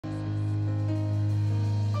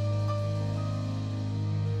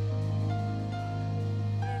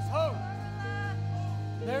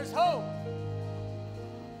There's hope.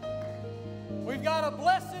 We've got a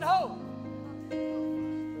blessed hope.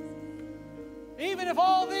 Even if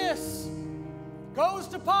all this goes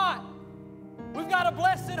to pot, we've got a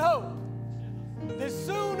blessed hope that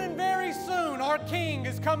soon and very soon our King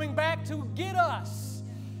is coming back to get us.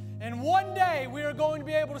 And one day we are going to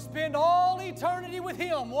be able to spend all eternity with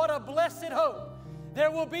Him. What a blessed hope. There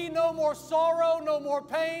will be no more sorrow, no more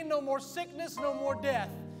pain, no more sickness, no more death.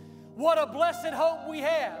 What a blessed hope we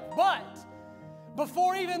have. But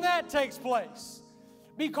before even that takes place,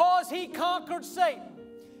 because He conquered Satan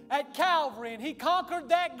at Calvary and He conquered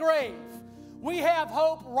that grave, we have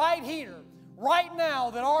hope right here, right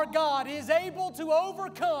now, that our God is able to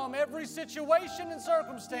overcome every situation and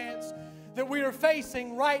circumstance that we are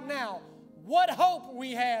facing right now. What hope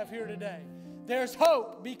we have here today. There's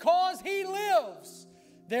hope. Because He lives,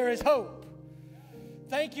 there is hope.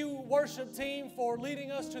 Thank you, worship team, for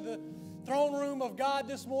leading us to the throne room of God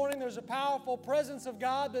this morning. There's a powerful presence of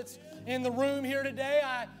God that's in the room here today.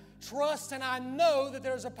 I trust and I know that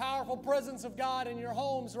there's a powerful presence of God in your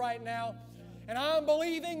homes right now. And I'm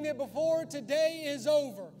believing that before today is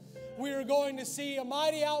over, we are going to see a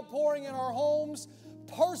mighty outpouring in our homes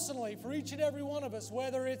personally for each and every one of us,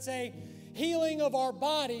 whether it's a healing of our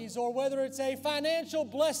bodies or whether it's a financial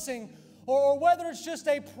blessing or whether it's just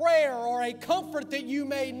a prayer or a comfort that you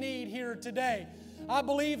may need here today. I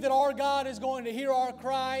believe that our God is going to hear our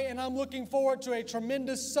cry, and I'm looking forward to a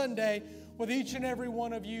tremendous Sunday with each and every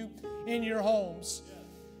one of you in your homes.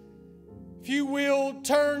 If you will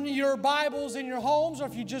turn your Bibles in your homes, or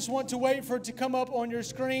if you just want to wait for it to come up on your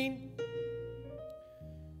screen,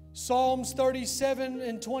 Psalms 37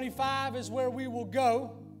 and 25 is where we will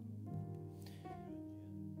go.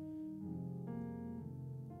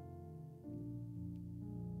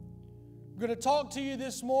 I'm going to talk to you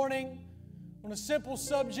this morning on a simple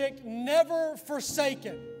subject: never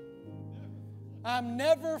forsaken. I'm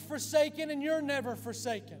never forsaken, and you're never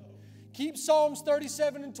forsaken. Keep Psalms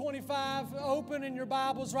 37 and 25 open in your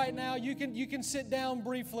Bibles right now. You can sit down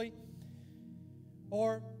briefly.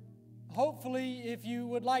 Or hopefully, if you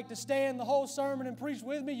would like to stand the whole sermon and preach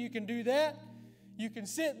with me, you can do that. You can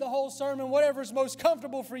sit the whole sermon, whatever is most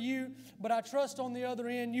comfortable for you. But I trust on the other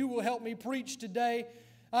end, you will help me preach today.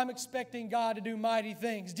 I'm expecting God to do mighty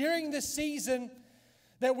things. During this season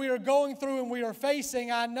that we are going through and we are facing,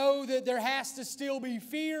 I know that there has to still be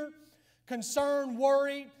fear, concern,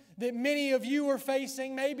 worry that many of you are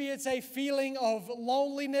facing. Maybe it's a feeling of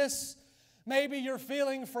loneliness. Maybe you're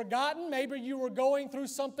feeling forgotten. Maybe you were going through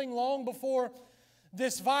something long before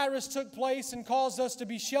this virus took place and caused us to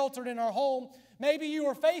be sheltered in our home. Maybe you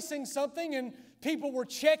were facing something and people were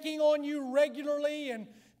checking on you regularly and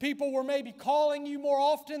people were maybe calling you more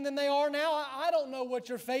often than they are now. I don't know what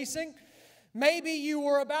you're facing. Maybe you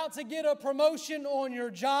were about to get a promotion on your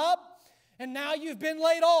job and now you've been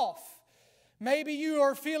laid off. Maybe you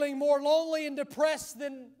are feeling more lonely and depressed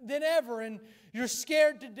than ever, and you're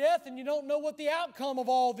scared to death and you don't know what the outcome of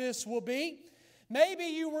all this will be. Maybe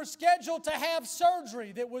you were scheduled to have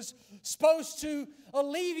surgery that was supposed to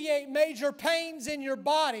alleviate major pains in your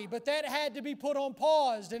body, but that had to be put on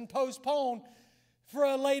pause and postponed for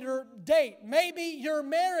a later date. Maybe your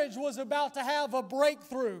marriage was about to have a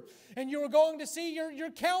breakthrough and you were going to see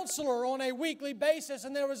your counselor on a weekly basis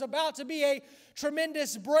and there was about to be a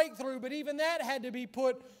tremendous breakthrough, but even that had to be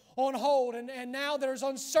put on hold. And now there's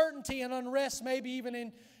uncertainty and unrest maybe even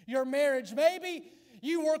in your marriage. Maybe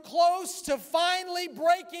you were close to finally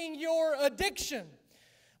breaking your addiction,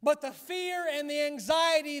 but the fear and the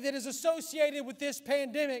anxiety that is associated with this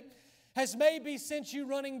pandemic has maybe sent you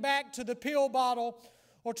running back to the pill bottle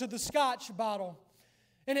or to the scotch bottle.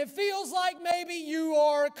 And it feels like maybe you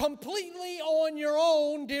are completely on your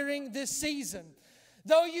own during this season.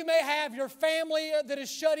 Though you may have your family that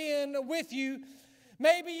is shut in with you,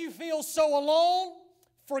 maybe you feel so alone,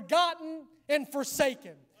 forgotten, and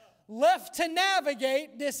forsaken, left to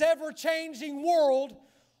navigate this ever-changing world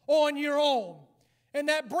on your own. And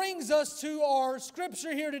that brings us to our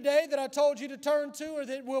scripture here today that I told you to turn to, or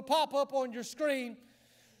that will pop up on your screen.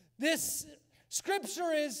 This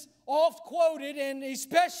scripture is oft quoted, and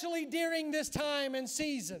especially during this time and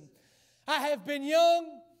season. I have been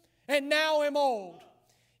young and now am old,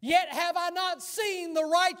 yet have I not seen the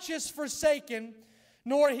righteous forsaken,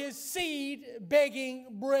 nor his seed begging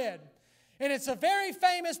bread. And it's a very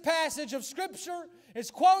famous passage of scripture.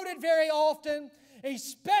 It's quoted very often.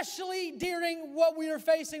 Especially during what we are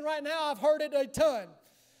facing right now, I've heard it a ton.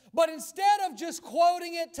 But instead of just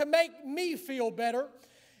quoting it to make me feel better,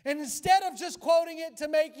 and instead of just quoting it to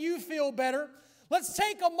make you feel better, let's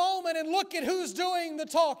take a moment and look at who's doing the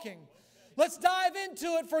talking. Let's dive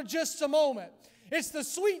into it for just a moment. It's the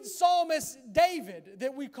sweet psalmist David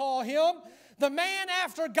that we call him. The man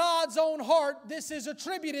after God's own heart. This is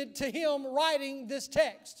attributed to him writing this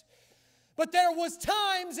text. But there was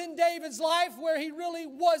times in David's life where he really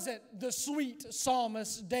wasn't the sweet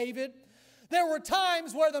psalmist David. There were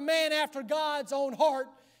times where the man after God's own heart,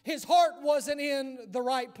 his heart wasn't in the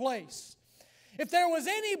right place. If there was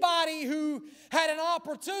anybody who had an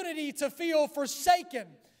opportunity to feel forsaken,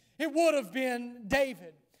 it would have been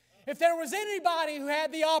David. If there was anybody who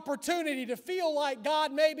had the opportunity to feel like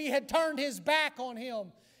God maybe had turned his back on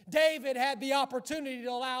him, David had the opportunity to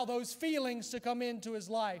allow those feelings to come into his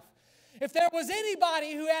life. If there was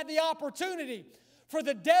anybody who had the opportunity for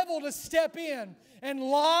the devil to step in and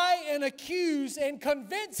lie and accuse and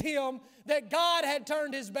convince him that God had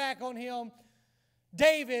turned his back on him,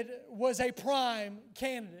 David was a prime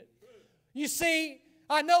candidate. You see,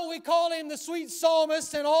 I know we call him the sweet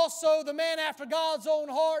psalmist and also the man after God's own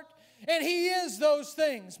heart, and he is those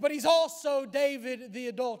things, but he's also David the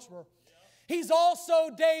adulterer. He's also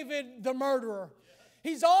David the murderer.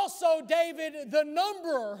 He's also David the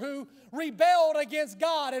numberer who rebelled against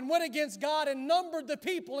God and went against God and numbered the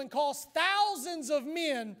people and cost thousands of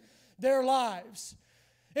men their lives.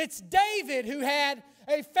 It's David who had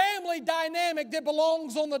a family dynamic that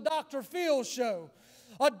belongs on the Dr. Phil show.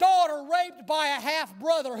 A daughter raped by a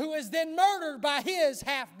half-brother who is then murdered by his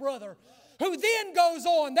half-brother, who then goes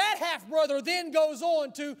on, that half-brother then goes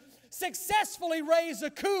on to successfully raise a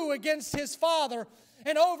coup against his father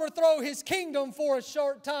and overthrow his kingdom for a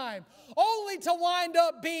short time, only to wind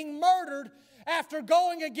up being murdered after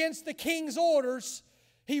going against the king's orders.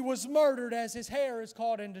 He was murdered as his hair is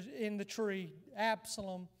caught in the tree.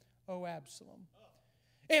 Absalom, oh Absalom.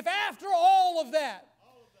 If after all of that,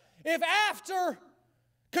 if after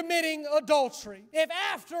committing adultery, if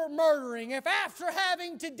after murdering, if after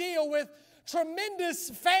having to deal with tremendous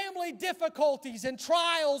family difficulties and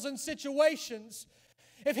trials and situations,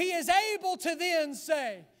 if he is able to then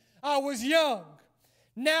say, I was young,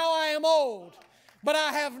 now I am old, but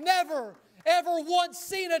I have never, ever once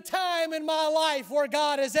seen a time in my life where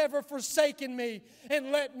God has ever forsaken me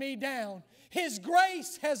and let me down. His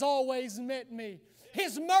grace has always met me.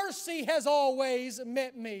 His mercy has always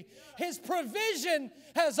met me. His provision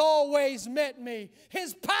has always met me.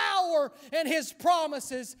 His power and His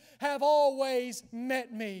promises have always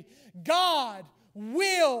met me. God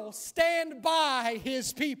will stand by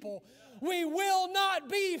His people. We will not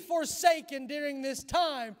be forsaken during this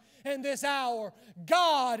time and this hour.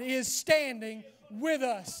 God is standing with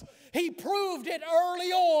us. He proved it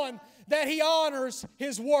early on that He honors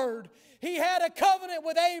His word. He had a covenant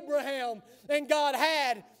with Abraham, and God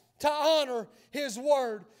had to honor His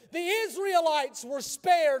word. The Israelites were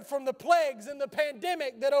spared from the plagues and the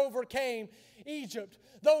pandemic that overcame Egypt.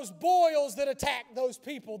 Those boils that attacked those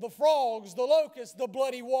people, the frogs, the locusts, the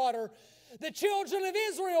bloody water. The children of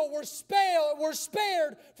Israel were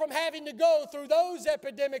spared from having to go through those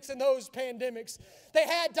epidemics and those pandemics. They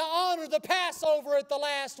had to honor the Passover at the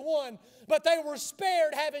last one, but they were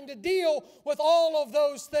spared having to deal with all of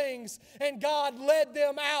those things. And God led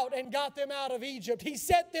them out and got them out of Egypt. He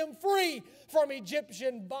set them free from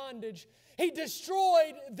Egyptian bondage. He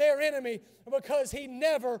destroyed their enemy because He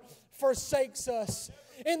never forsakes us.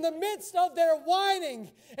 In the midst of their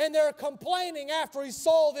whining and their complaining after He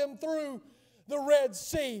saw them through the Red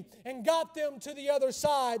Sea and got them to the other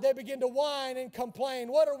side, they began to whine and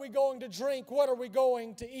complain. What are we going to drink? What are we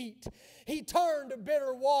going to eat? He turned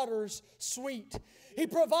bitter waters sweet. He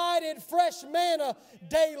provided fresh manna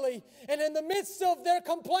daily. And in the midst of their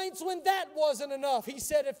complaints, when that wasn't enough, He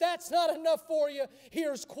said, if that's not enough for you,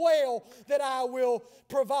 here's quail that I will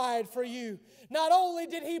provide for you. Not only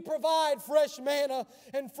did He provide fresh manna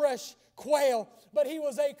and fresh quail, but He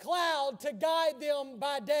was a cloud to guide them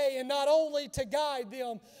by day, and not only to guide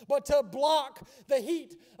them, but to block the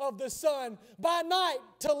heat of the sun. By night,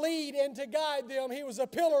 to lead and to guide them. He was a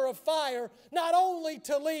pillar of fire, not only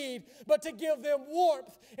to lead, but to give them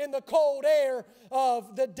warmth in the cold air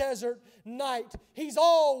of the desert night. He's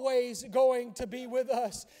always going to be with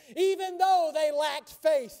us. Even though they lacked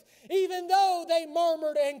faith, even though they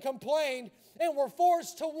murmured and complained, and were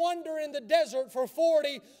forced to wander in the desert for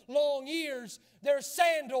 40 long years, their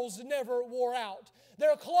sandals never wore out.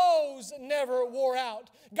 Their clothes never wore out.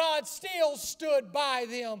 God still stood by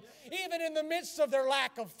them. Even in the midst of their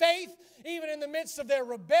lack of faith, even in the midst of their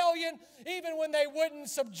rebellion, even when they wouldn't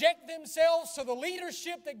subject themselves to the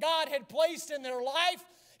leadership that God had placed in their life,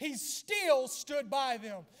 He still stood by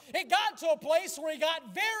them. It got to a place where He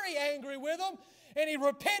got very angry with them. And he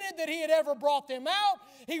repented that he had ever brought them out.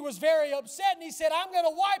 He was very upset, and he said, I'm going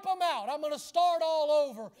to wipe them out. I'm going to start all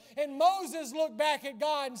over. And Moses looked back at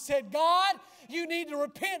God and said, God, you need to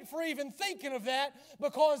repent for even thinking of that,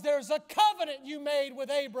 because there's a covenant you made with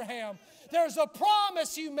Abraham. There's a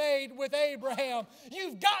promise you made with Abraham.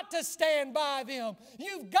 You've got to stand by them.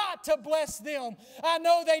 You've got to bless them. I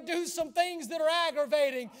know they do some things that are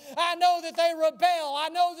aggravating. I know that they rebel. I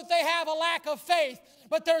know that they have a lack of faith.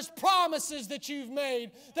 But there's promises that you've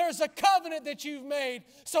made. There's a covenant that you've made.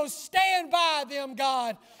 So stand by them,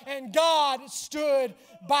 God. And God stood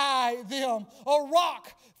by them. A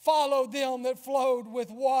rock followed them that flowed with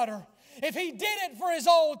water. If he did it for his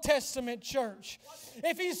Old Testament church,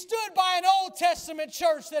 if he stood by an Old Testament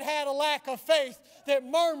church that had a lack of faith, that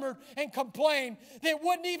murmured and complained, that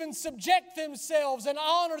wouldn't even subject themselves and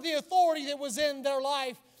honor the authority that was in their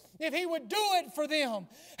life, if he would do it for them,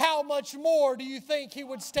 how much more do you think he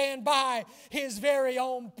would stand by his very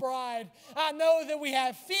own bride? I know that we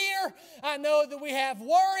have fear. I know that we have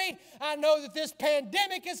worry. I know that this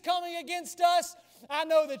pandemic is coming against us. I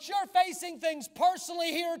know that you're facing things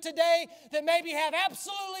personally here today that maybe have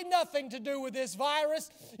absolutely nothing to do with this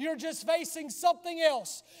virus. You're just facing something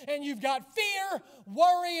else. And you've got fear,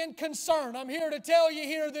 worry, and concern. I'm here to tell you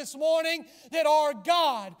here this morning that our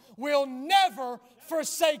God will never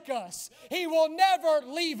forsake us. He will never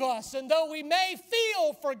leave us. And though we may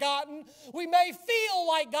feel forgotten, we may feel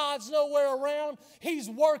like God's nowhere around, He's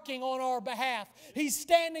working on our behalf. He's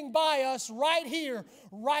standing by us right here,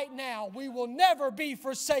 right now. We will never be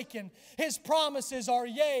forsaken. His promises are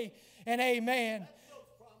yea and amen.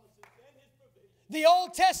 The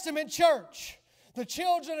Old Testament church, the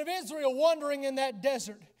children of Israel wandering in that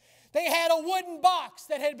desert, they had a wooden box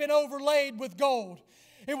that had been overlaid with gold.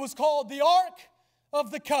 It was called the Ark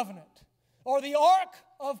of the Covenant, or the Ark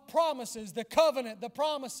of Promises, the covenant, the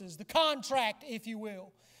promises, the contract, if you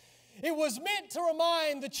will. It was meant to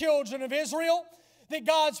remind the children of Israel that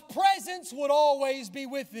God's presence would always be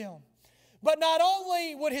with them. But not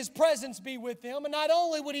only would His presence be with them, and not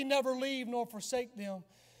only would He never leave nor forsake them,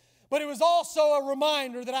 but it was also a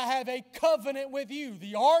reminder that I have a covenant with you,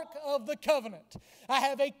 the Ark of the Covenant. I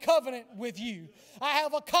have a covenant with you. I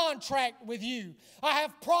have a contract with you. I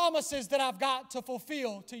have promises that I've got to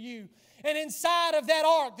fulfill to you. And inside of that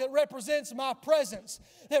ark that represents my presence,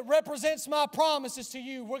 that represents my promises to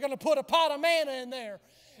you, we're going to put a pot of manna in there.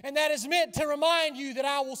 And that is meant to remind you that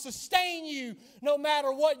I will sustain you no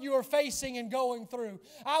matter what you are facing and going through.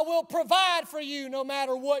 I will provide for you no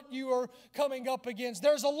matter what you are coming up against.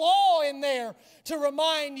 There's a law in there to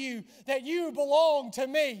remind you that you belong to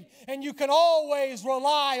me, and you can always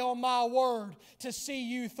rely on my word to see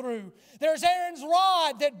you through. There's Aaron's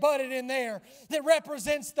rod that budded in there that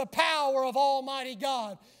represents the power of Almighty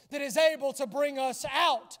God that is able to bring us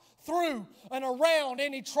out, through, and around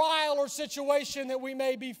any trial or situation that we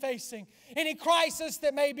may be facing. Any crisis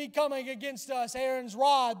that may be coming against us, Aaron's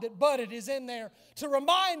rod that budded is in there to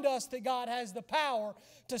remind us that God has the power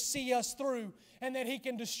to see us through and that He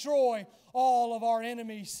can destroy all of our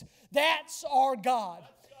enemies. That's our God.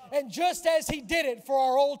 And just as He did it for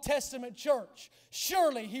our Old Testament church,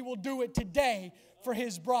 surely He will do it today for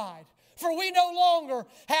His bride. For we no longer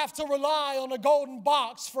have to rely on a golden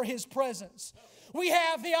box for His presence. We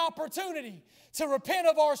have the opportunity to repent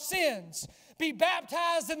of our sins, be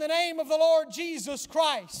baptized in the name of the Lord Jesus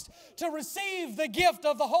Christ, to receive the gift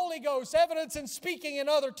of the Holy Ghost, evidence in speaking in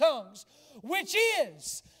other tongues, which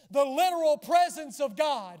is the literal presence of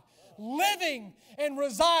God living and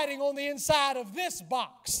residing on the inside of this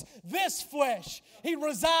box, this flesh. He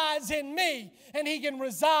resides in me, and He can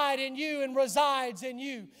reside in you and resides in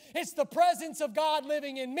you. It's the presence of God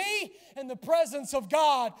living in me and the presence of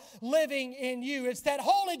God living in you. It's that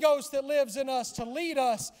Holy Ghost that lives in us to lead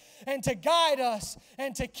us and to guide us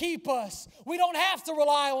and to keep us. We don't have to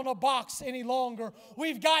rely on a box any longer.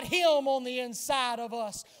 We've got Him on the inside of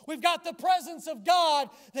us. We've got the presence of God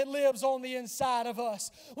that lives on the inside of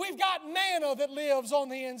us. We've got manna that lives on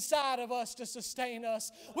the inside of us to sustain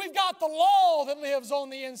us. We've got the law that lives on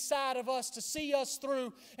the inside of us to see us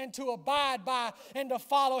through and to abide by and to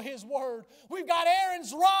follow His word. We've got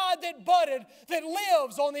Aaron's rod that budded that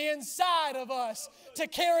lives on the inside of us to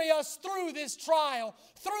carry us through this trial,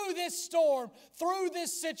 through this storm, through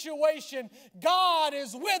this situation. God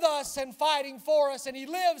is with us and fighting for us, and He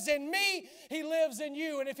lives in me, He lives in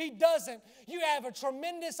you. And if He doesn't, you have a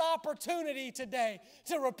tremendous opportunity today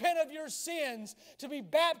to repent repent of your sins, to be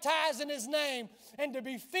baptized in His name, and to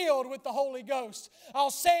be filled with the Holy Ghost.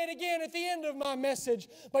 I'll say it again at the end of my message,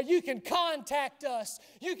 but you can contact us.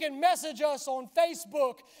 You can message us on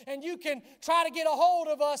Facebook, and you can try to get a hold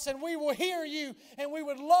of us, and we will hear you, and we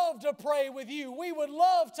would love to pray with you. We would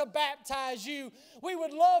love to baptize you. We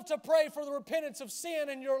would love to pray for the repentance of sin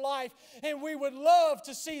in your life, and we would love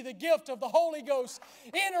to see the gift of the Holy Ghost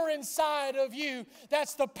enter inside of you.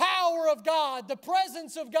 That's the power of God, the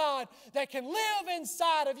presence of God that can live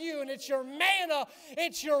inside of you, and it's your manna,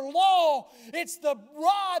 it's your law, it's the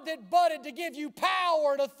rod that budded to give you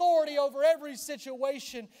power and authority over every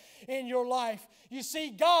situation in your life. You see,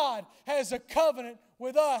 God has a covenant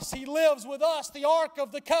with us. He lives with us, the ark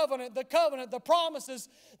of the covenant, the promises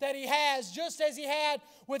that He has, just as He had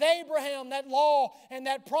with Abraham. That law and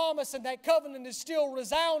that promise and that covenant is still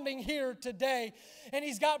resounding here today. And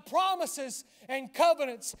He's got promises and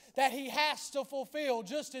covenants that He has to fulfill,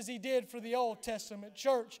 just as He did for the Old Testament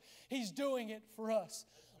church. He's doing it for us.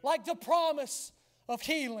 Like the promise of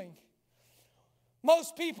healing.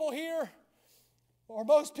 Most people here, or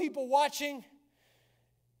most people watching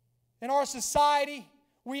in our society,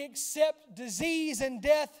 we accept disease and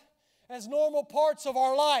death as normal parts of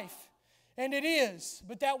our life. And it is,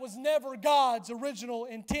 but that was never God's original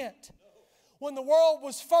intent. When the world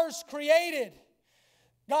was first created,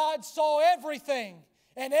 God saw everything,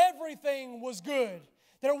 and everything was good.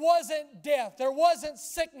 There wasn't death, there wasn't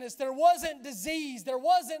sickness, there wasn't disease, there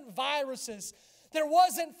wasn't viruses. There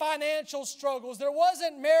wasn't financial struggles. There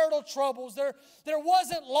wasn't marital troubles. There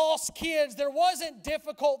wasn't lost kids. There wasn't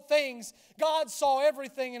difficult things. God saw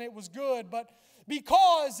everything and it was good. But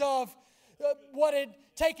because of what had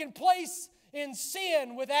taken place in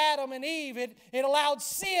sin with Adam and Eve, it allowed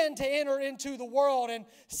sin to enter into the world. And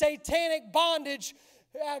satanic bondage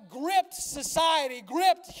gripped society,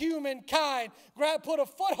 gripped humankind, put a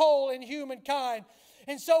foothold in humankind.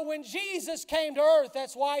 And so when Jesus came to earth,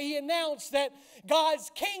 that's why He announced that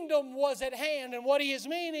God's kingdom was at hand. And what He is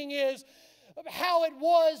meaning is how it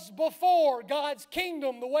was before. God's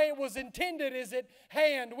kingdom, the way it was intended, is at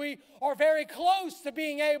hand. We are very close to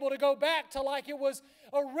being able to go back to like it was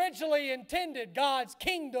originally intended. God's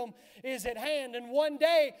kingdom is at hand. And one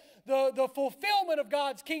day, the fulfillment of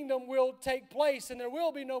God's kingdom will take place, and there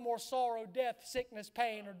will be no more sorrow, death, sickness,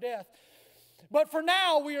 pain, or death. But for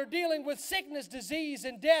now, we are dealing with sickness, disease,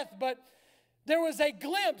 and death. But there was a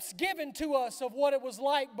glimpse given to us of what it was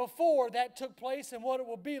like before that took place and what it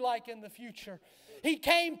will be like in the future. He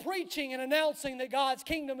came preaching and announcing that God's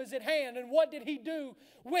kingdom is at hand. And what did He do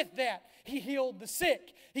with that? He healed the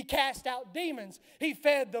sick. He cast out demons. He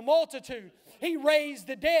fed the multitude. He raised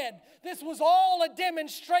the dead. This was all a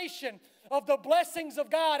demonstration of the blessings of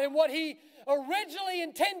God and what He originally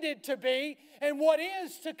intended to be and what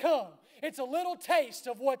is to come. It's a little taste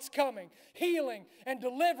of what's coming. Healing and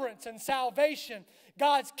deliverance and salvation.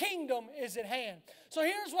 God's kingdom is at hand. So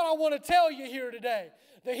here's what I want to tell you here today.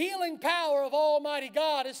 The healing power of Almighty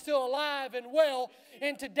God is still alive and well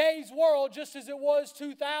in today's world just as it was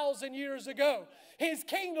 2,000 years ago. His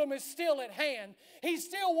kingdom is still at hand. He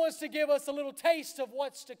still wants to give us a little taste of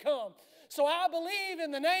what's to come. So I believe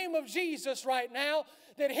in the name of Jesus right now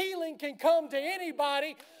that healing can come to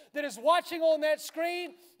anybody that is watching on that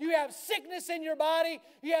screen. You have sickness in your body.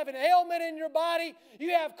 You have an ailment in your body.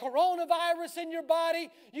 You have coronavirus in your body.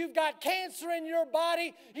 You've got cancer in your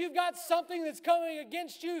body. You've got something that's coming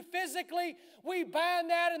against you physically. We bind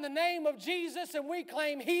that in the name of Jesus, and we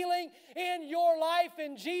claim healing in your life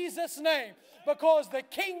in Jesus' name. Because the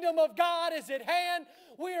kingdom of God is at hand.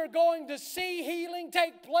 We are going to see healing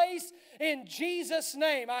take place in Jesus'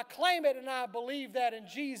 name. I claim it and I believe that in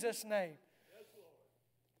Jesus' name.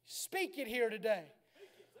 Speak it here today.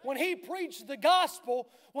 When He preached the gospel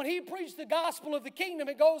of the kingdom,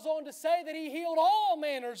 it goes on to say that He healed all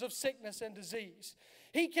manners of sickness and disease.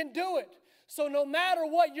 He can do it. So no matter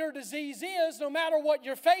what your disease is, no matter what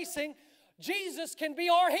you're facing, Jesus can be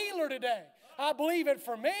our healer today. I believe it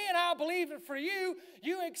for me and I believe it for you.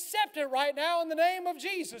 You accept it right now in the name of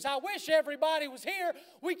Jesus. I wish everybody was here.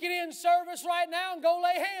 We could end service right now and go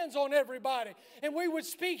lay hands on everybody. And we would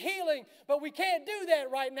speak healing, but we can't do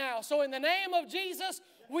that right now. So in the name of Jesus,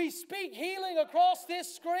 we speak healing across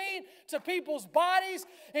this screen to people's bodies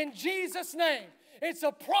in Jesus' name. It's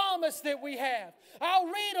a promise that we have. I'll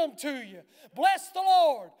read them to you. Bless the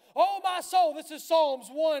Lord, O my soul. This is Psalms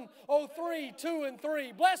 103, 2 and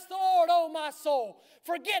 3. Bless the Lord, O my soul.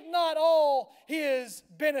 Forget not all His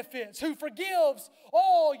benefits, who forgives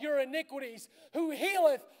all your iniquities, who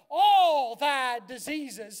healeth all thy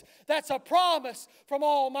diseases. That's a promise from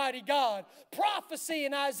Almighty God. Prophecy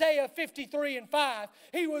in Isaiah 53 and 5.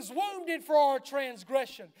 He was wounded for our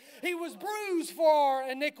transgression. He was bruised for our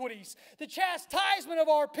iniquities. The chastisement of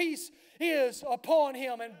our peace is upon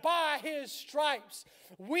Him, and by His stripes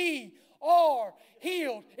we are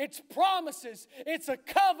healed. It's promises. It's a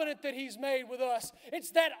covenant that He's made with us.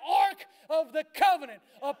 It's that ark of the covenant,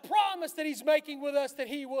 a promise that He's making with us that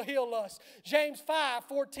He will heal us. James 5,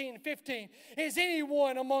 14, 15. Is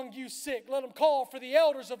anyone among you sick? Let him call for the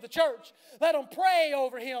elders of the church. Let them pray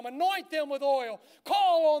over him. Anoint them with oil.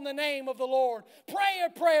 Call on the name of the Lord. Pray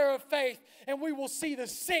a prayer of faith, and we will see the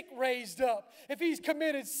sick raised up. If he's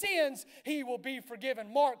committed sins, he will be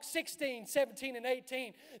forgiven. Mark 16, 17, and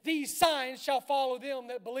 18. These signs shall follow them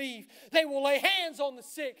that believe. They will lay hands on the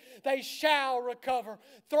sick. They shall recover.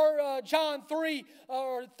 3 John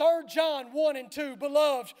 1 and 2.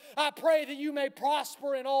 Beloved, I pray that you may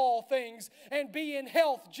prosper in all things and be in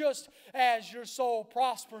health just as your soul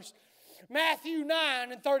prospers. Matthew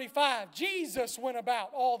 9 and 35. Jesus went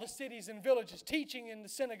about all the cities and villages, teaching in the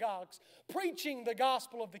synagogues, preaching the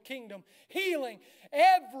gospel of the kingdom, healing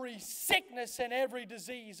every sickness and every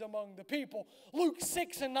disease among the people. Luke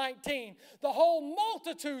 6 and 19. The whole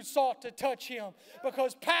multitude sought to touch Him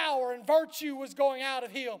because power and virtue was going out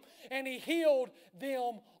of Him, and He healed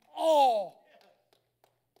them all.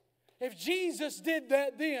 If Jesus did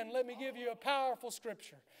that then, let me give you a powerful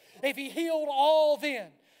scripture. If He healed all then,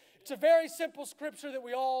 it's a very simple scripture that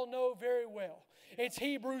we all know very well. It's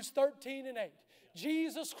Hebrews 13 and 8.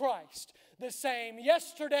 Jesus Christ, the same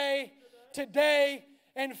yesterday, today,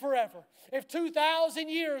 and forever. If 2,000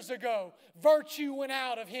 years ago virtue went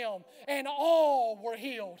out of Him and all were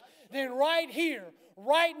healed, then right here,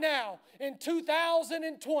 right now, in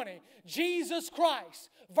 2020, Jesus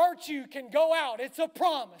Christ, virtue can go out. It's a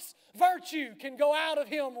promise. Virtue can go out of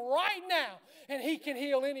Him right now, and He can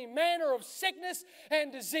heal any manner of sickness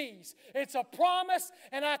and disease. It's a promise,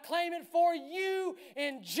 and I claim it for you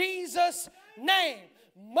in Jesus' name.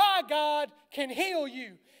 My God can heal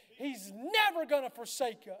you. He's never going to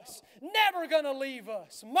forsake us, never going to leave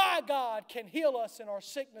us. My God can heal us in our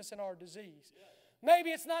sickness and our disease.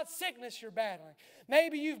 Maybe it's not sickness you're battling.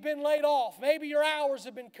 Maybe you've been laid off. Maybe your hours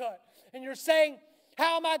have been cut. And you're saying,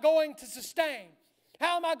 how am I going to sustain?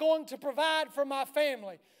 How am I going to provide for my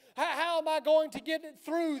family? How am I going to get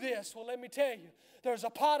through this? Well, let me tell you, there's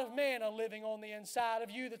a pot of manna living on the inside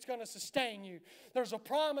of you that's going to sustain you. There's a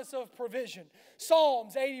promise of provision.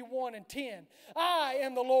 Psalms 81 and 10. I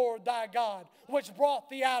am the Lord thy God, which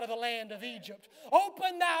brought thee out of the land of Egypt.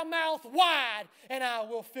 Open thy mouth wide, and I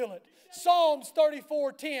will fill it. Psalms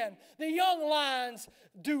 34:10. The young lions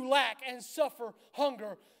do lack and suffer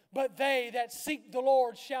hunger, but they that seek the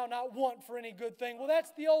Lord shall not want for any good thing. Well,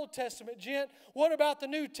 that's the Old Testament, gent. What about the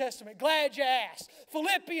New Testament? Glad you asked.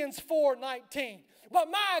 Philippians 4:19. But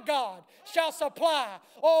my God shall supply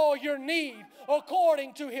all your need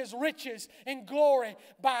according to His riches and glory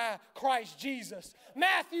by Christ Jesus.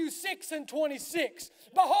 Matthew 6 and 26.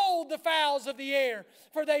 Behold the fowls of the air,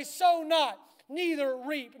 for they sow not, neither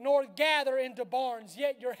reap nor gather into barns,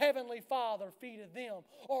 yet your heavenly Father feedeth them.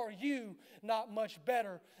 Are you not much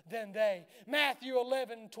better than they? Matthew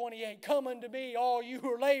 11:28. Come unto me, all you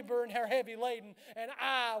who labor and are heavy laden, and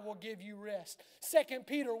I will give you rest. 2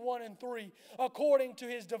 Peter 1 and 3. According to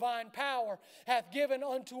His divine power hath given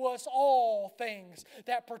unto us all things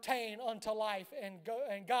that pertain unto life and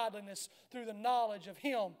godliness, through the knowledge of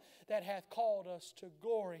Him that hath called us to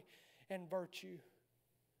glory and virtue.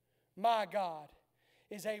 My God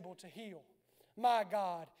is able to heal. My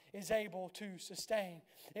God is able to sustain.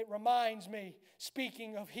 It reminds me,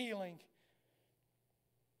 speaking of healing,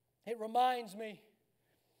 it reminds me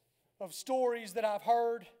of stories that I've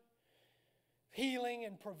heard, healing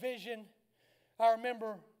and provision. I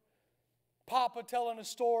remember Papa telling a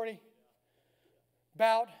story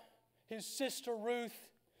about his sister Ruth.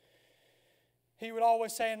 He would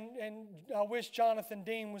always say, and I wish Jonathan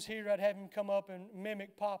Dean was here, I'd have him come up and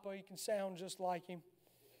mimic Papa. He can sound just like him.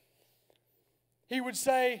 He would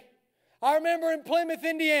say, I remember in Plymouth,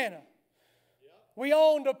 Indiana, we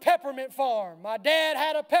owned a peppermint farm. My dad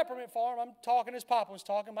had a peppermint farm. I'm talking as Papa was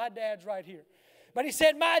talking. My dad's right here. But he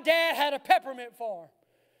said, my dad had a peppermint farm.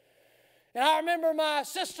 And I remember my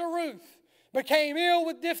sister Ruth became ill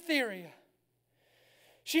with diphtheria.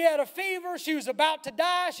 She had a fever. She was about to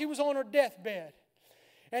die. She was on her deathbed.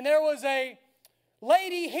 And there was a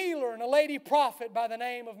lady healer and a lady prophet by the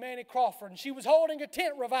name of Manny Crawford. And she was holding a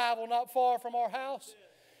tent revival not far from our house.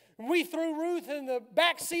 And we threw Ruth in the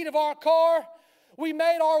back seat of our car. We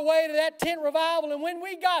made our way to that tent revival. And when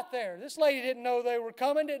we got there, this lady didn't know they were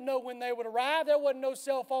coming, didn't know when they would arrive. There wasn't no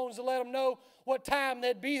cell phones to let them know what time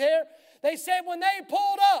they'd be there. They said when they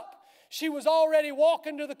pulled up, she was already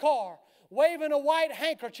walking to the car, waving a white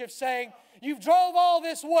handkerchief saying, "You've drove all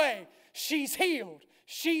this way. She's healed.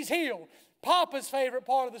 She's healed." Papa's favorite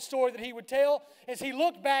part of the story that he would tell is he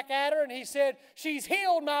looked back at her and he said, "She's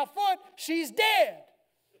healed my foot. She's dead.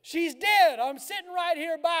 She's dead. I'm sitting right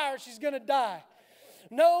here by her. She's going to die."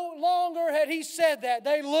 No longer had he said that.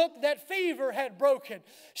 They looked, that fever had broken.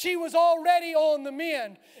 She was already on the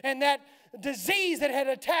mend, and that disease that had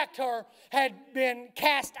attacked her had been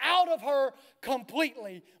cast out of her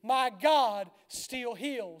completely. My God still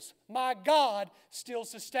heals. My God still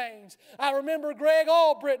sustains. I remember Greg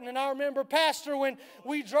Albritton, and I remember Pastor when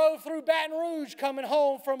we drove through Baton Rouge coming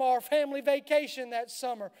home from our family vacation that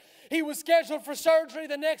summer. He was scheduled for surgery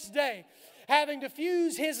the next day, having to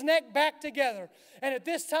fuse his neck back together. And at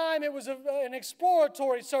this time, it was an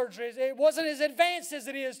exploratory surgery. It wasn't as advanced as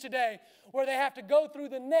it is today, where they have to go through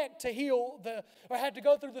the neck to heal or have to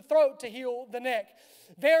go through the throat to heal the neck.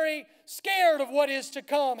 Very scared of what is to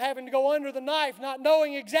come, having to go under the knife, not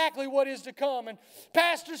knowing exactly what is to come. And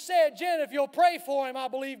Pastor said, "Jen, if you'll pray for him, I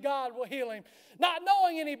believe God will heal him." Not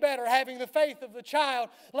knowing any better, having the faith of the child,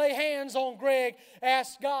 lay hands on Greg,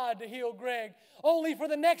 ask God to heal Greg, only for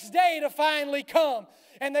the next day to finally come.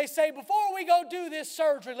 And they say, "Before we go do this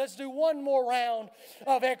surgery, let's do one more round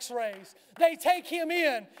of x-rays." They take him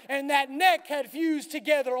in, and that neck had fused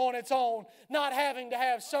together on its own, not having to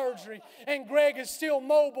have surgery. And Greg is still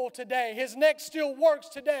mobile today. His neck still works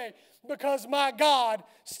today because my God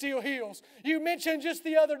still heals. You mentioned just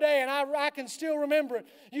the other day, and I can still remember it,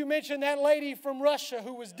 you mentioned that lady from Russia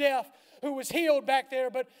who was deaf, who was healed back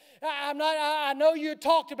there. But I know you had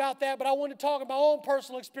talked about that, but I want to talk about my own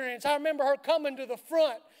personal experience. I remember her coming to the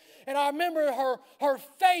front, and I remember her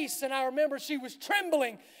face, and I remember she was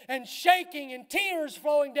trembling and shaking and tears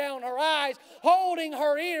flowing down her eyes, holding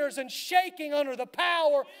her ears and shaking under the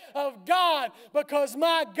power of God, because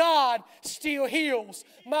my God still heals.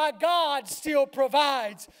 My God still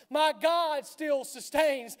provides. My God still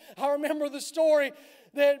sustains. I remember the story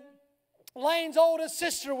that Lane's oldest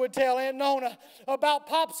sister would tell Aunt Nona about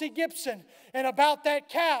Popsy Gibson and about that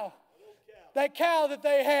cow. That cow that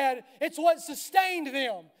they had, it's what sustained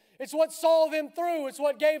them. It's what saw them through. It's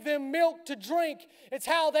what gave them milk to drink. It's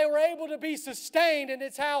how they were able to be sustained, and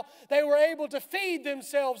it's how they were able to feed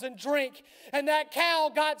themselves and drink. And that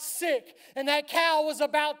cow got sick, and that cow was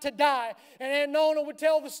about to die. And Aunt Nona would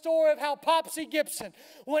tell the story of how Popsy Gibson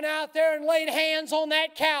went out there and laid hands on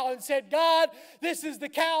that cow and said, "God, this is the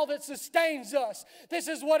cow that sustains us. This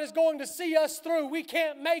is what is going to see us through. We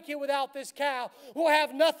can't make it without this cow. We'll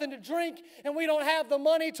have nothing to drink, and we don't have the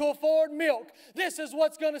money to afford milk. This is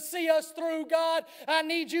what's going to see us through, God. I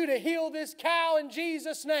need you to heal this cow in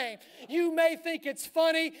Jesus' name." You may think it's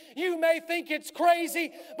funny, you may think it's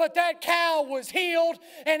crazy, but that cow was healed,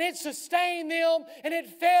 and it sustained them, and it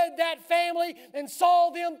fed that family and saw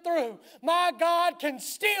them through. My God can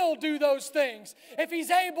still do those things. If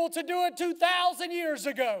He's able to do it 2,000 years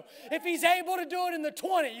ago, if He's able to do it in the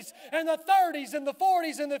 20s and the 30s and the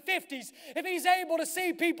 40s and the 50s, if He's able to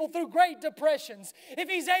see people through Great Depressions, if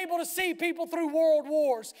He's able to see people through world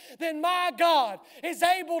wars, then my God is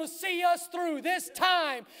able to see us through this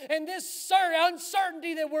time and this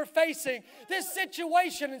uncertainty that we're facing, this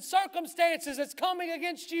situation and circumstances that's coming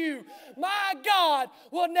against you. My God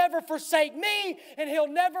will never forsake me, and He'll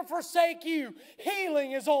never forsake you.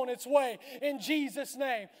 Healing is on its way in Jesus'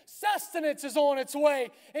 name. Sustenance is on its way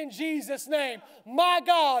in Jesus' name. My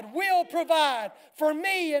God will provide for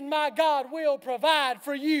me, and my God will provide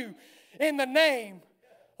for you in the name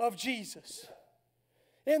of Jesus.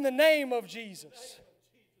 In the name of Jesus.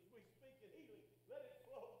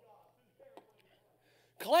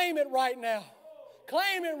 Claim it right now.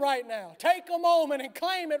 Claim it right now. Take a moment and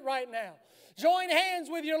claim it right now. Join hands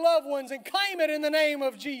with your loved ones and claim it in the name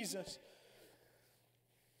of Jesus.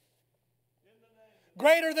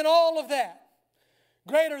 Greater than all of that.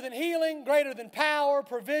 Greater than healing, greater than power,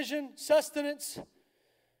 provision, sustenance.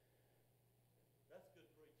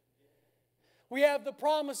 We have the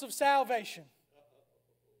promise of salvation.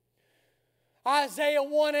 Isaiah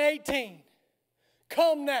 1:18.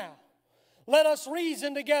 Come now, let us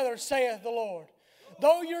reason together, saith the Lord.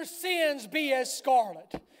 Though your sins be as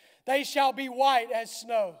scarlet, they shall be white as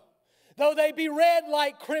snow. Though they be red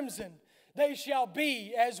like crimson, they shall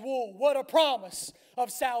be as wool. What a promise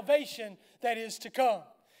of salvation that is to come.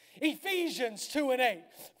 Ephesians 2:8.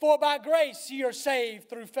 For by grace ye are saved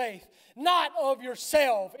through faith, not of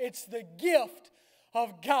yourself. It's the gift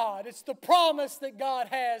of God. It's the promise that God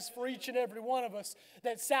has for each and every one of us,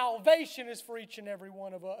 that salvation is for each and every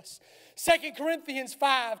one of us. 2 Corinthians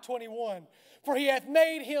 5:21. For he hath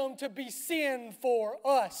made him to be sin for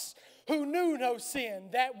us, who knew no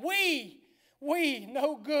sin, that we,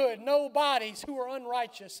 no good, no bodies who are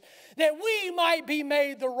unrighteous, that we might be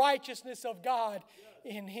made the righteousness of God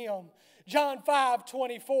in him. John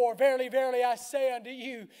 5:24, verily, verily, I say unto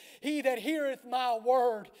you, he that heareth my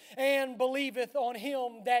word and believeth on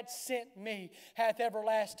him that sent me hath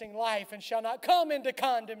everlasting life, and shall not come into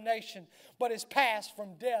condemnation, but is passed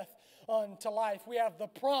from death unto life. We have the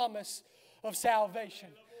promise of salvation.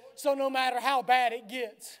 So no matter how bad it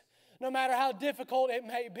gets, no matter how difficult it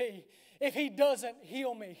may be, if he doesn't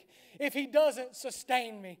heal me, if he doesn't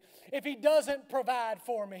sustain me, if he doesn't provide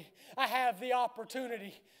for me, I have the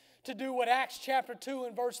opportunity to do what Acts chapter 2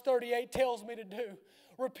 and verse 38 tells me to do.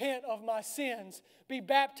 Repent of my sins, be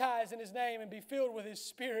baptized in his name, and be filled with his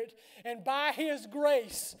Spirit. And by his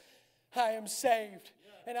grace, I am saved.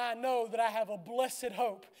 And I know that I have a blessed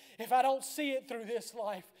hope. If I don't see it through this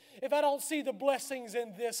life, if I don't see the blessings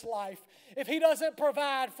in this life, if he doesn't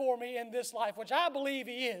provide for me in this life, which I believe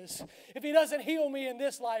he is, if he doesn't heal me in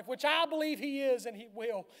this life, which I believe he is and he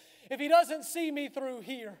will, if he doesn't see me through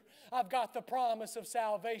here, I've got the promise of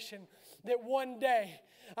salvation that one day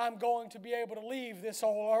I'm going to be able to leave this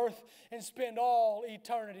whole earth and spend all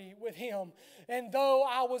eternity with him. And though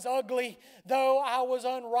I was ugly, though I was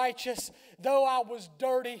unrighteous, though I was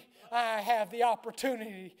dirty, I have the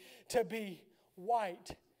opportunity to be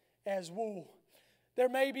white as wool. There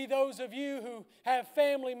may be those of you who have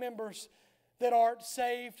family members that aren't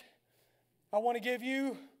saved. I want to give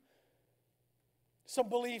you some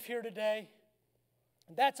belief here today.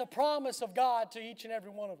 That's a promise of God to each and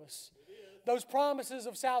every one of us. Those promises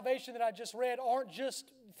of salvation that I just read aren't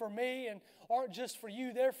just for me and aren't just for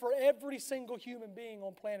you. They're for every single human being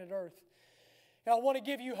on planet Earth. And I want to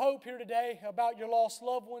give you hope here today about your lost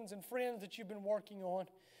loved ones and friends that you've been working on,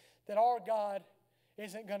 that our God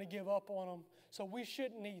isn't going to give up on them. So we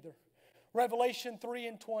shouldn't either. Revelation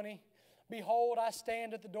 3:20, behold, I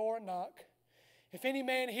stand at the door and knock. If any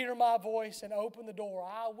man hear my voice and open the door,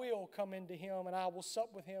 I will come into him and I will sup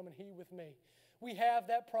with him and he with me. We have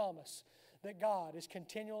that promise that God is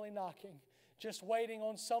continually knocking, just waiting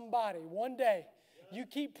on somebody. One day, you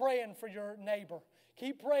keep praying for your neighbor.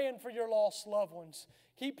 Keep praying for your lost loved ones.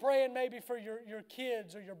 Keep praying maybe for your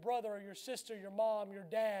kids or your brother or your sister, your mom, your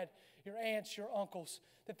dad, your aunts, your uncles,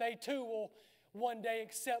 that they too will one day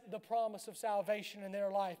accept the promise of salvation in their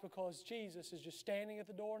life, because Jesus is just standing at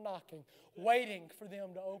the door knocking, waiting for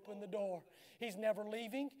them to open the door. He's never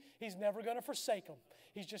leaving. He's never going to forsake them.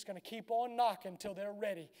 He's just going to keep on knocking until they're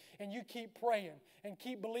ready. And you keep praying and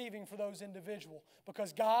keep believing for those individuals,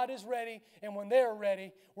 because God is ready, and when they're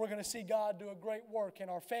ready, we're going to see God do a great work in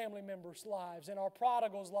our family members' lives, in our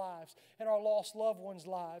prodigals' lives, in our lost loved ones'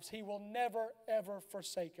 lives. He will never, ever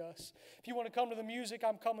forsake us. If you want to come to the music,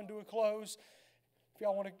 I'm coming to a close.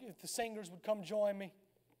 If the singers would come join me.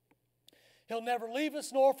 He'll never leave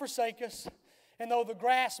us nor forsake us. And though the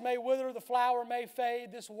grass may wither, the flower may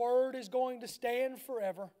fade, this word is going to stand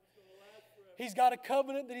forever. He's got a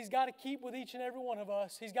covenant that he's got to keep with each and every one of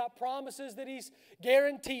us. He's got promises that he's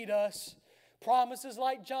guaranteed us. Promises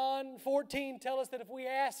like John 14 tell us that if we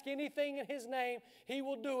ask anything in his name, he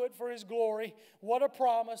will do it for his glory. What a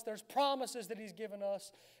promise. There's promises that he's given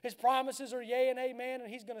us. His promises are yea and amen,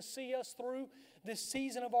 and he's going to see us through this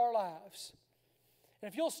season of our lives.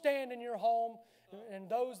 And if you'll stand in your home, and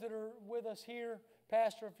those that are with us here,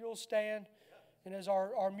 Pastor, if you'll stand, and as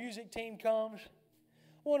our music team comes,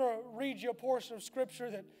 I want to read you a portion of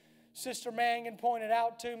Scripture that Sister Mangun pointed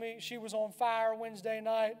out to me. She was on fire Wednesday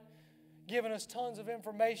night, giving us tons of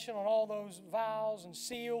information on all those vials and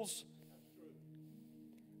seals.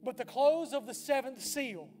 But the close of the seventh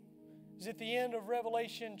seal is at the end of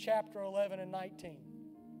Revelation chapter 11 and 19.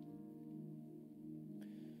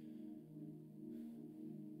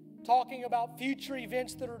 Talking about future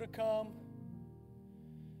events that are to come,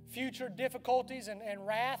 future difficulties and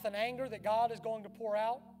wrath and anger that God is going to pour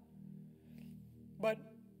out. But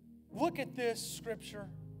look at this Scripture.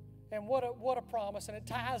 And what a promise. And it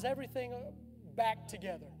ties everything back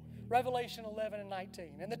together. Revelation 11 and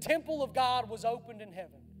 19. And the temple of God was opened in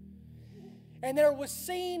heaven. And there was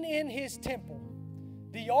seen in his temple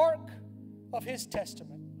the ark of his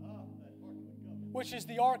testament, which is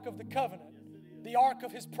the ark of the covenant, the ark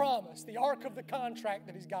of his promise, the ark of the contract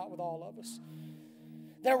that he's got with all of us.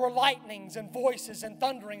 There were lightnings and voices and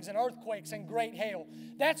thunderings and earthquakes and great hail.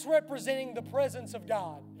 That's representing the presence of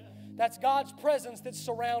God. That's God's presence that's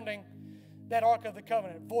surrounding that Ark of the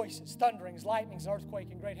Covenant. Voices, thunderings, lightnings, earthquake,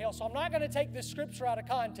 and great hail. So I'm not going to take this scripture out of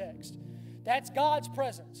context. That's God's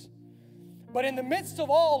presence. But in the midst of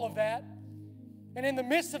all of that, and in the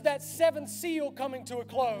midst of that seventh seal coming to a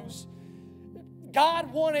close,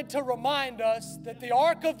 God wanted to remind us that the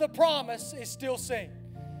Ark of the Promise is still seen.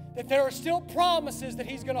 That there are still promises that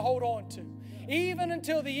He's going to hold on to. Even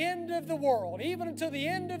until the end of the world, even until the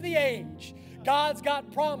end of the age, God's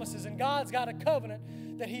got promises and God's got a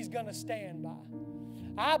covenant that He's going to stand by.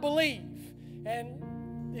 I believe,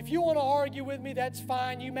 and if you want to argue with me, that's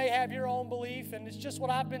fine. You may have your own belief, and it's just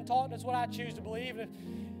what I've been taught, and it's what I choose to believe. If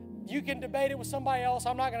you can debate it with somebody else,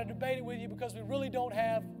 I'm not going to debate it with you because we really don't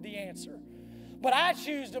have the answer. But I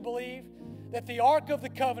choose to believe that the Ark of the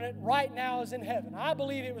Covenant right now is in heaven. I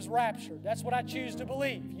believe it was raptured. That's what I choose to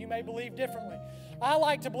believe. You may believe differently. I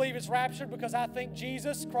like to believe it's raptured because I think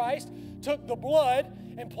Jesus Christ took the blood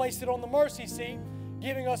and placed it on the mercy seat,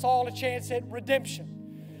 giving us all a chance at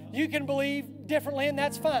redemption. You can believe differently, and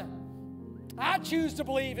that's fine. I choose to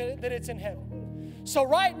believe that it's in heaven. So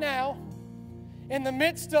right now, in the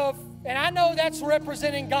midst of, and I know that's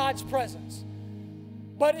representing God's presence,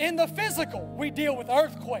 but in the physical, we deal with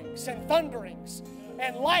earthquakes and thunderings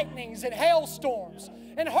and lightnings and hailstorms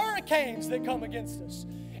and hurricanes that come against us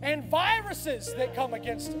and viruses that come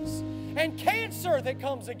against us and cancer that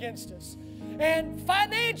comes against us and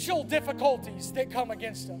financial difficulties that come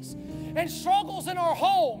against us and struggles in our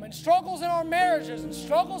home and struggles in our marriages and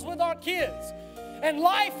struggles with our kids. And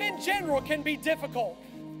life in general can be difficult.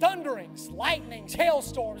 Thunderings, lightnings,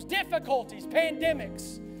 hailstorms, difficulties,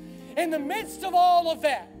 pandemics. In the midst of all of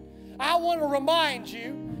that, I want to remind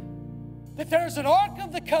you that there's an Ark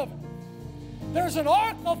of the Covenant. There's an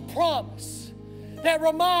Ark of Promise that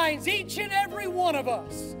reminds each and every one of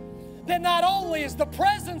us that not only is the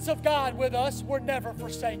presence of God with us, we're never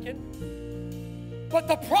forsaken, but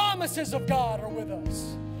the promises of God are with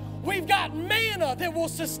us. We've got manna that will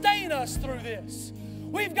sustain us through this.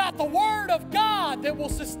 We've got the Word of God that will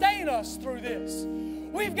sustain us through this.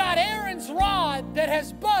 We've got Aaron's rod that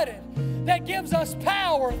has budded, that gives us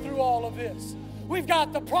power through all of this. We've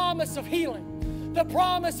got the promise of healing, the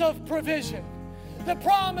promise of provision, the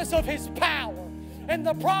promise of His power, and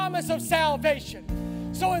the promise of salvation.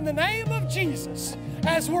 So in the name of Jesus,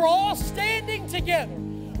 as we're all standing together,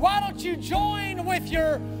 why don't you join with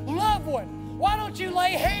your loved one? Why don't you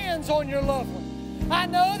lay hands on your loved one? I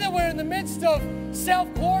know that we're in the midst of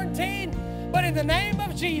self-quarantine, but in the name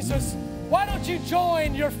of Jesus, why don't you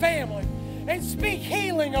join your family and speak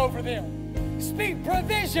healing over them? Speak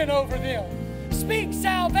provision over them. Speak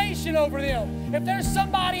salvation over them. If there's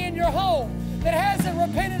somebody in your home that hasn't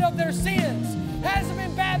repented of their sins, hasn't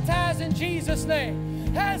been baptized in Jesus' name,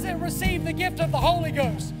 hasn't received the gift of the Holy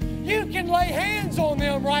Ghost, you can lay hands on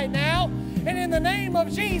them right now, and in the name of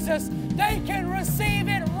Jesus, they can receive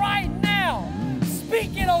it right now.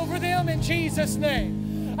 Speak it over them in Jesus'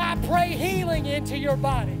 name. I pray healing into your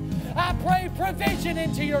body. I pray provision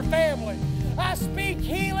into your family. I speak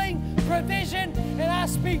healing, provision, and I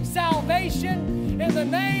speak salvation in the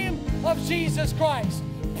name of Jesus Christ.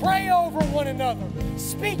 Pray over one another.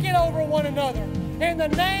 Speak it over one another. In the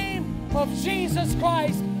name of Jesus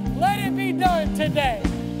Christ, let it be done today.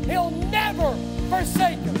 He'll never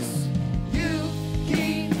forsake us. You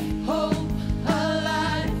keep hope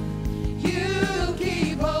alive. You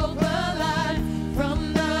keep hope alive.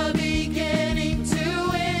 From the beginning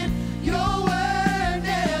to end, your word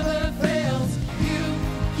never fails. You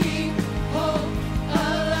keep hope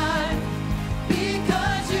alive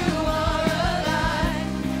because you are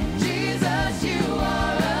alive. Jesus, you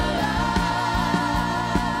are alive.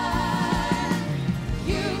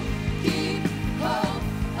 You keep hope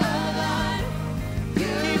alive. You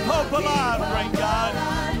keep hope alive, great God.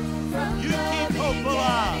 You keep hope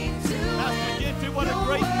alive. Pastor Gentry, what a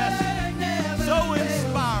great message. So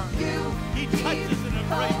inspiring. He touches in a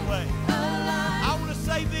great way. I want to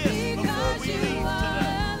say this before we leave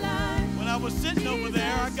today. When I was sitting over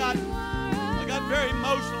there, I got very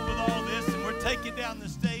emotional with all this, and we're taking down the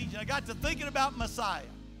stage, and I got to thinking about Messiah.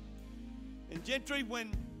 And Gentry,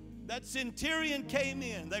 when that centurion came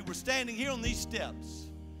in, they were standing here on these steps,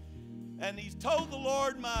 and he told the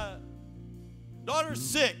Lord, my daughter's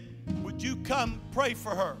sick. Would you come pray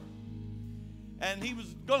for her? And he was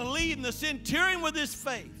going to lead, and the centurion with his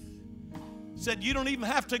faith said, you don't even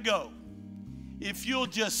have to go. If you'll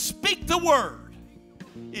just speak the word,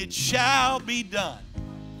 it shall be done.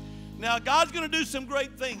 Now, God's going to do some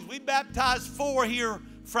great things. We baptized 4 here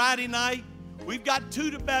Friday night. We've got 2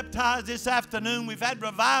 to baptize this afternoon. We've had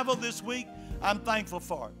revival this week. I'm thankful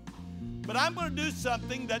for it. But I'm going to do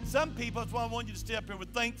something that some people, that's why I want you to stay up here,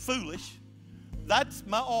 would think foolish. That's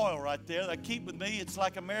my oil right there that I keep with me. It's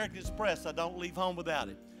like American Express. I don't leave home without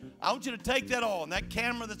it. I want you to take that oil. And that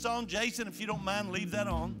camera that's on, Jason, if you don't mind, leave that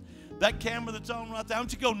on. That camera that's on right there, I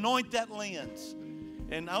want you to go anoint that lens.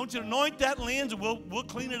 And I want you to anoint that lens, and we'll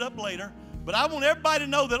clean it up later. But I want everybody to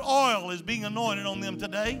know that oil is being anointed on them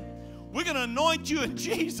today. We're going to anoint you in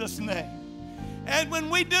Jesus' name. And when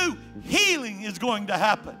we do, healing is going to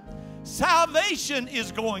happen. Salvation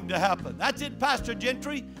is going to happen. That's it, Pastor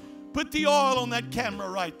Gentry. Put the oil on that camera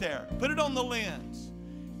right there. Put it on the lens.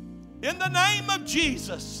 In the name of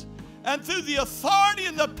Jesus, and through the authority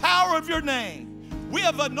and the power of your name, we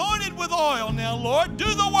have anointed with oil now, Lord. Do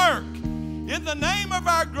the work. In the name of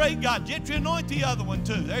our great God. Gentry, anoint the other one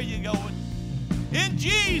too. There you go. In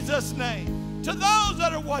Jesus' name. To those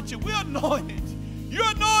that are watching, we're anointed. You're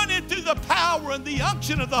anointed through the power and the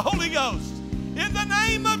unction of the Holy Ghost. In the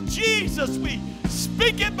name of Jesus, we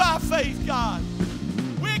speak it by faith, God.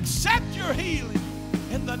 We accept your healing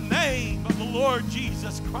in the name of the Lord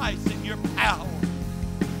Jesus Christ and your power.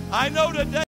 I know today